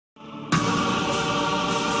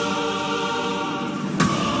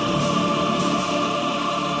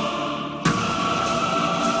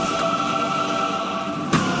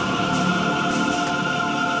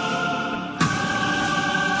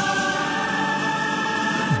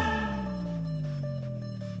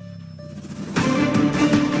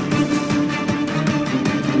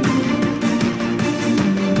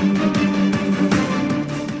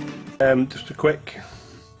just a quick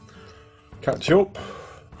catch up.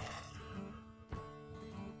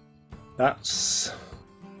 That's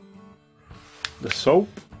the soap,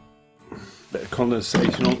 bit of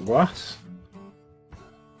condensation on glass.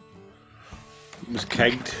 It was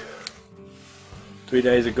kegged 3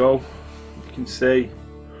 days ago. You can see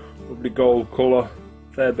lovely gold colour,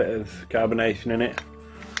 fair bit of carbonation in it.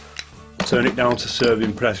 Turn it down to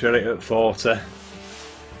serving pressure at 40.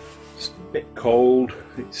 It's a bit cold.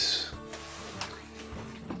 It's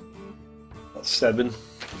that's 7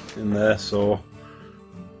 in there, so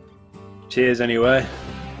cheers anyway.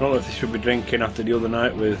 I don't know if they should be drinking after the other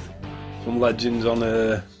night with some legends on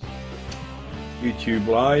a YouTube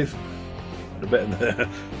live. Had a bit of a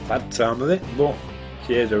bad time with it, but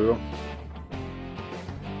cheers everyone.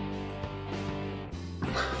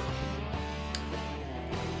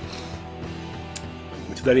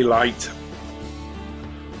 It's very light.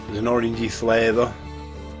 There's an orangey flavour.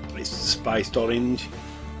 It's spiced orange.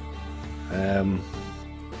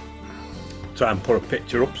 Try and put a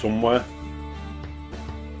picture up somewhere.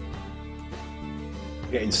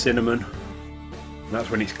 Getting cinnamon, and that's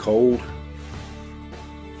when it's cold.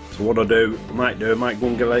 So what I might go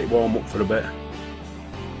and get it warm up for a bit.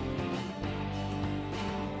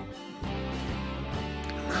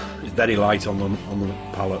 It's very light on the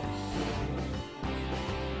palate.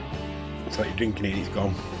 It's like you're drinking it and it's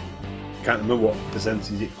gone. Can't remember what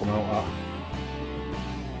percentage it come out at.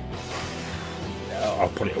 I'll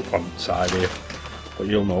put it up on the side here, but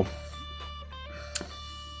you'll know.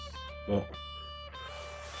 But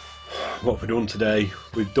what we've done today,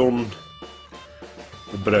 we've done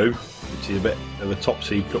the brew, which is a bit of a top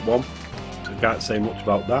secret one, so I can't say much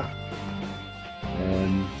about that.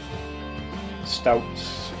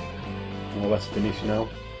 Stout's more or less finished now.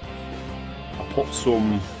 I put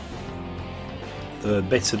some the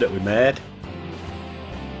bitter that we made.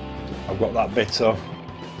 I've got that bitter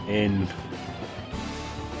in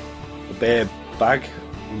the beer bag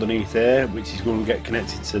underneath there, which is going to get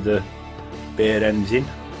connected to the beer engine.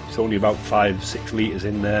 It's only about 5-6 litres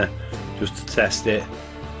in there just to test it.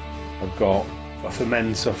 I've got a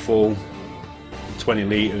fermenter full, 20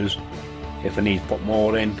 litres if I need to put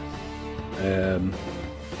more in.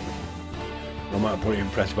 I might put it in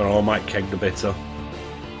press, but I might keg the bitter,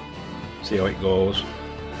 see how it goes.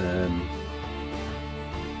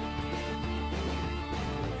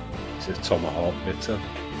 It's a tomahawk bitter.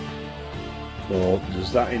 So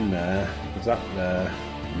there's that in there, there's that there,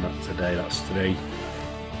 and that today, that's 3.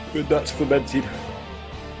 But that's fermented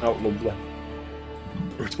out lovely.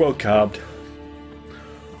 It's well carved.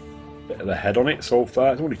 Bit of a head on it so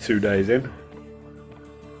far, it's only 2 days in.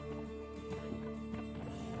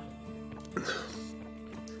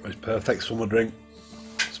 It's perfect summer drink,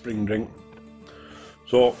 spring drink.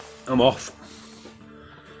 So I'm off.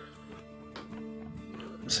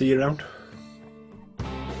 See you around.